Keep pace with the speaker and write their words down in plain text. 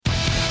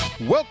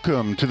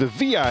Welcome to the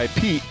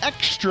VIP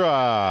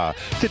Extra.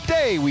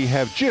 Today we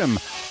have Jim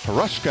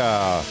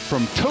Haruska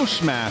from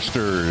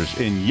Toastmasters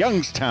in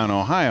Youngstown,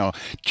 Ohio.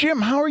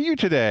 Jim, how are you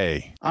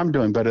today? I'm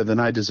doing better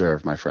than I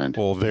deserve, my friend.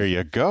 Well, there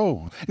you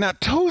go. Now,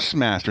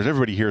 Toastmasters,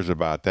 everybody hears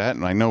about that,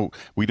 and I know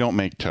we don't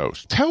make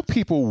toast. Tell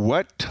people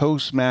what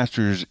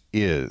Toastmasters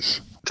is.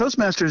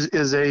 Toastmasters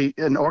is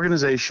an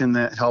organization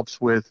that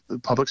helps with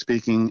public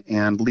speaking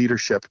and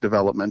leadership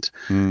development.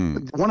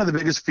 One of the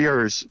biggest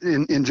fears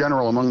in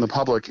general among the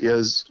public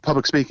is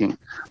public speaking.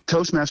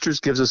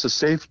 Toastmasters gives us a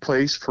safe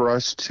place for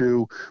us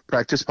to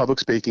practice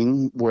public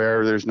speaking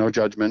where there's no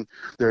judgment.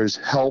 There's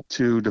help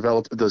to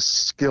develop the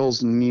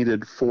skills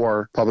needed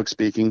for public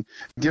speaking.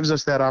 It gives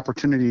us that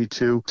opportunity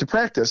to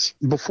practice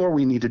before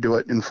we need to do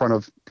it in front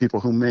of people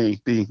who may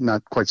be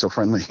not quite so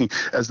friendly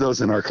as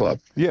those in our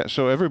club. Yeah,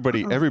 so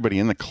everybody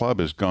in the club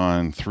has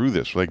gone through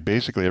this. Like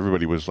basically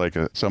everybody was like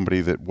somebody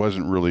that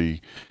wasn't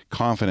really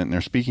confident in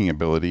their speaking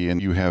ability,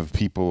 and you have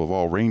people of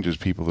all ranges,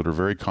 people that are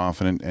very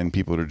confident and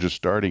people that are just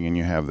starting, and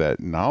you have that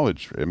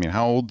knowledge. I mean,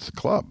 how old's the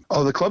club?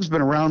 Oh, the club's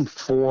been around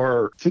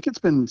for, I think it's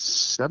been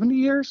 70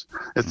 years.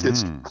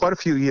 It's quite a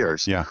few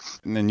years. Yeah.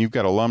 And then you've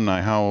got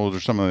alumni. How old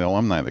are some of the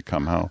alumni that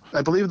come?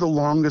 I believe the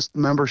longest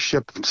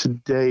membership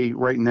today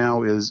right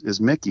now is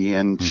Mickey,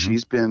 and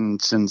she's been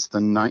since the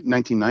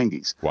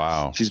 1990s.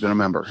 Wow. She's been a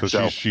member.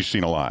 So she's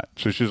seen a lot.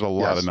 So she's a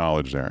lot of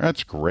knowledge there.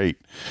 That's great.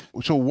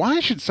 So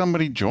why should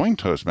somebody join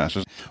Toastmasters?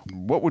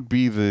 What would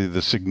be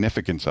the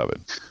significance of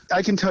it?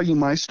 I can tell you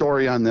my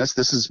story on this.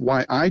 This is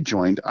why I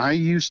joined. I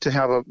used to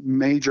have a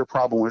major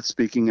problem with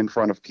speaking in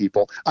front of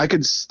people. I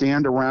could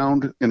stand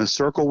around in a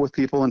circle with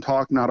people and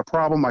talk, not a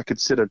problem. I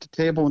could sit at a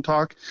table and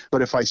talk.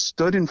 But if I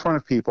stood in front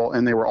of people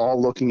and they were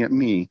all looking at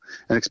me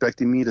and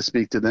expecting me to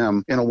speak to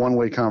them in a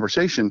one-way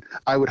conversation,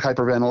 I would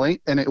hyperventilate.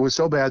 And it was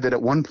so bad that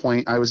at one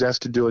point I was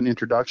asked to do an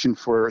introduction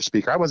for a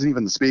speaker. I wasn't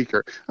even the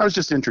speaker. I was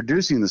just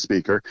introducing the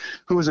speaker,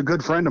 who was a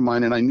good friend of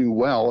mine and I knew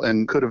well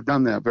and could have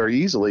done that very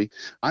easily.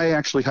 I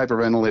actually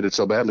hyperventilated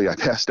so badly I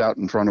passed out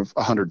in front of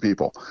 100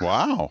 people.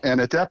 Wow.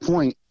 And at that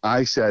point,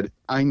 I said,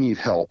 I need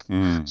help.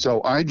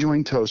 So I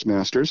joined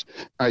Toastmasters.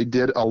 I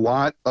did a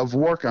lot of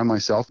work on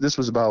myself. This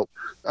was about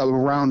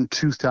around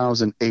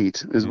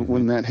 2008 is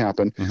when that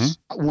happened.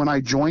 When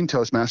I joined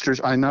Toastmasters,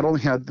 I not only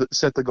had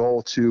set the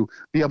goal to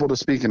be able to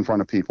speak in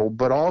front of people,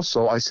 but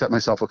also I set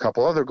myself a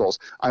couple other goals.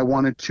 I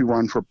wanted to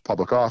run for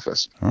public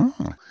office.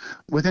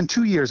 Within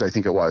 2 years, I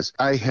think it was,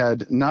 I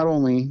had not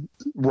only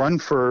run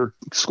for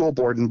school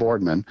board and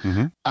boardman,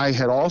 I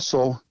had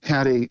also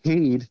had a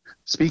paid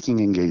speaking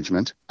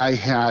engagement. I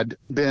had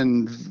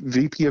been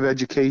VP of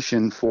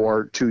Education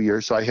for 2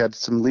 years, so I had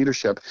some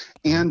leadership,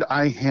 and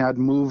I had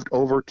moved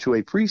over to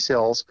a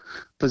pre-sales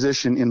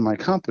position in my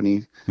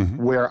company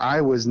where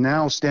I was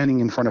now standing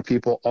in front of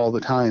people all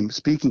the time,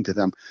 speaking to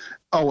them.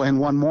 Oh, and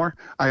one more,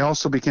 I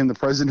also became the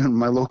president of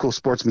my local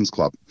sportsman's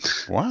club.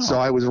 Wow. So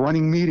I was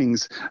running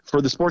meetings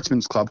for the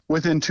sportsman's club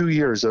within 2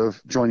 years of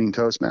joining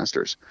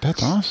Toastmasters.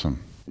 That's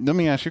awesome. Let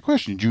me ask you a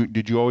question.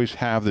 Did you always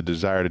have the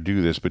desire to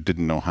do this but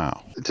didn't know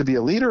how? To be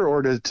a leader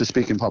or to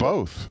speak in public?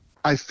 Both.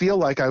 I feel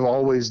like I've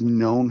always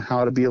known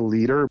how to be a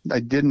leader. I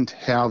didn't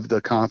have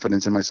the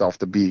confidence in myself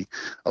to be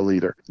a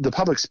leader. The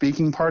public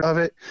speaking part of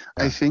it,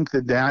 I think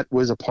that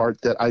was a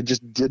part that I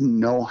just didn't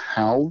know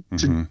how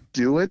to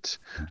do it.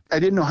 I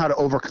didn't know how to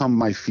overcome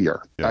my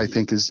fear, I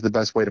think is the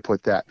best way to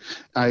put that.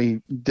 I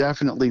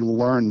definitely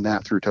learned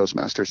that through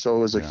Toastmasters, so it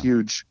was a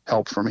huge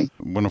help for me.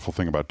 Wonderful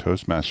thing about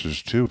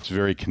Toastmasters, too, it's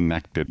very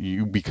connected.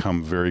 You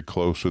become very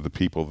close with the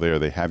people there.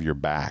 They have your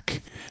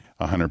back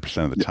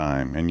 100% of the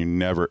time, and you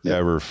never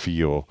ever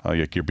feel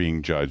like you're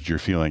being judged. You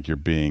feel like you're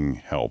being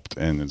helped,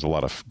 and there's a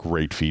lot of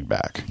great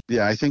feedback.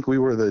 Yeah, I think we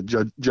were the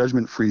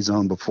judgment-free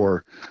zone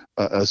before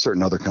a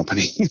certain other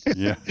company.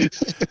 Yeah,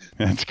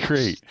 that's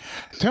great.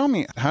 Tell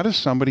me, how does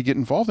somebody get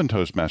involved in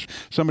Toastmasters?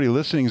 Somebody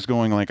listening is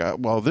going like,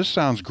 well, this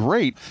sounds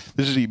great.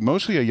 This is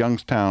mostly a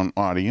Youngstown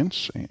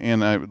audience,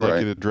 and I would like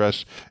you to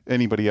address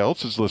anybody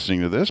else that's listening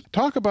to this.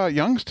 Talk about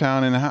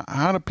Youngstown and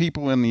how do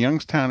people in the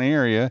Youngstown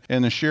area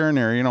and the Sharon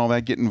area and all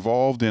that get involved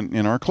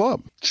in our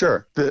club?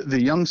 Sure.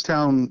 The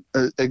Youngstown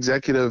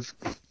Executive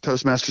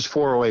Toastmasters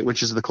 408,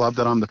 which is the club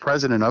that I'm the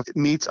president of, it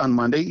meets on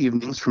Monday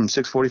evenings from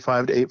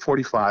 6:45 to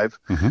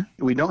 8:45.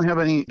 We don't have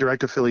any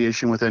direct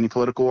affiliation with any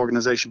political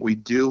organization. We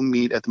do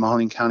meet at the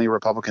Mahoning County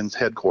Republicans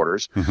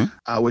headquarters,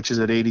 which is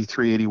at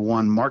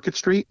 8381 Market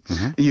Street.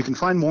 You can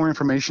find more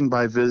information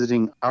by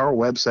visiting our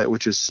website,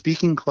 which is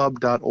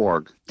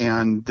speakingclub.org.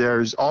 And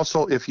there's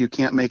also, if you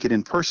can't make it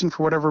in person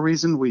for whatever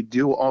reason, we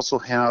do also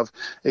have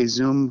a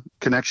Zoom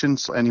connection.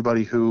 So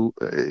anybody who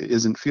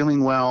isn't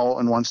feeling well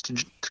and wants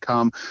to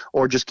come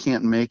or just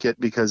can't make it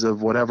because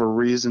of whatever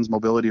reasons,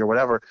 mobility or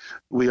whatever,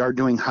 we are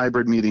doing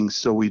hybrid meetings.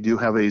 So we do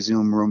have a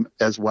Zoom room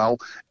as well.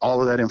 All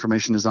of that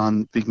information is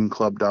on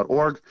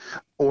speakingclub.org.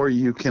 or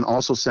you can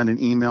also send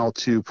an email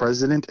to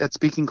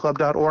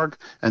president@speakingclub.org,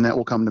 and that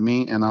will come to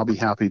me, and I'll be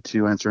happy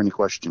to answer any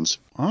questions.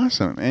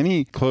 Awesome.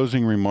 Any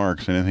closing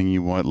remarks, anything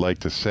you would like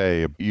to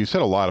say? You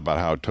said a lot about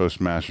how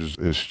Toastmasters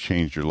has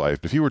changed your life.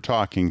 If you were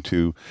talking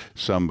to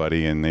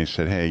somebody and they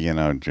said, hey,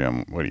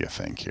 Jim, what do you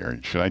think here?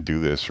 Should I do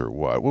this or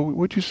what? What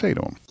would you say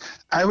to them?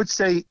 I would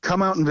say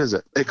come out and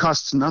visit. It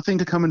costs nothing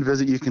to come and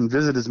visit. You can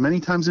visit as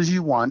many times as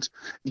you want.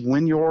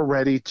 When you're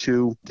ready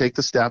to take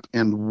the step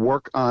and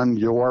work on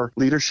your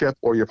leadership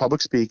or your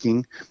public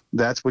speaking,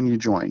 that's when you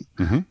join.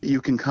 Mm-hmm.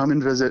 You can come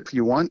and visit if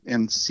you want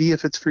and see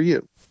if it's for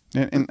you.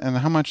 And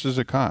how much does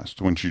it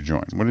cost once you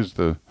join? Is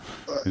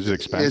it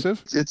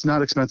expensive? It's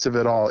not expensive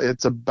at all.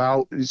 It's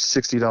about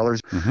 $60.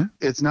 Mm-hmm.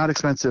 It's not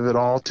expensive at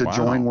all to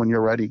join when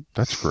you're ready.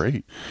 That's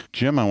great.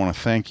 Jim, I want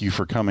to thank you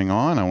for coming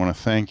on. I want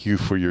to thank you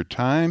for your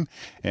time.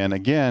 And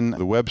again,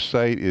 the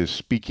website is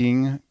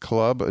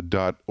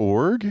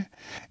speakingclub.org.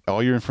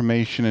 All your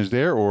information is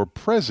there, or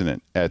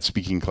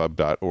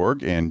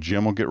president@speakingclub.org, and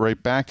Jim will get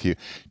right back to you.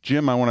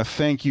 Jim, I want to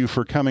thank you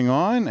for coming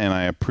on, and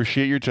I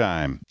appreciate your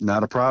time.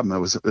 Not a problem. It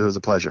was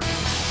a pleasure.